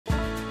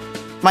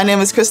My name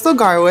is Crystal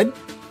Garwood,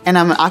 and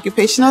I'm an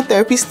occupational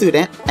therapy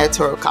student at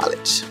Touro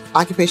College.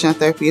 Occupational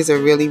therapy is a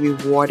really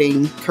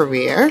rewarding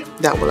career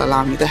that will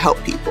allow me to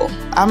help people.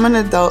 I'm an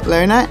adult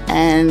learner,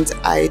 and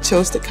I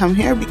chose to come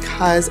here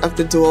because of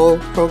the dual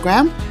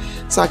program,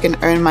 so I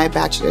can earn my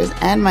bachelor's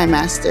and my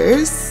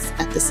master's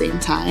at the same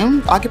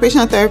time.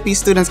 Occupational therapy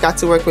students got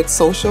to work with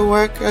social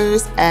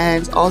workers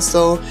and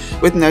also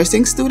with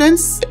nursing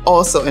students,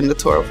 also in the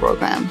Touro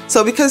program.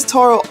 So because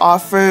Touro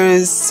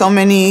offers so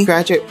many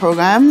graduate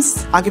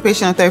programs,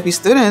 occupational therapy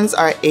students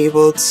are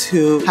able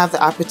to have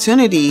the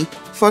opportunity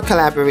for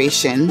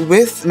collaboration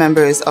with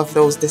members of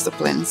those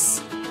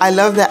disciplines. I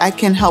love that I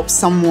can help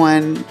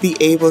someone be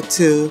able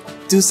to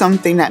do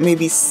something that may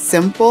be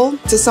simple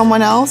to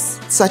someone else,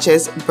 such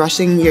as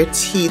brushing your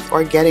teeth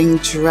or getting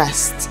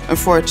dressed, and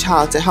for a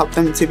child to help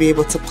them to be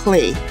able to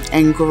play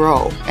and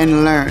grow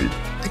and learn.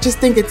 I just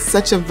think it's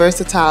such a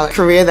versatile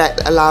career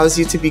that allows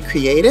you to be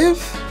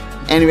creative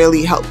and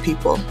really help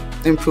people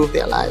improve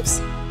their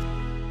lives.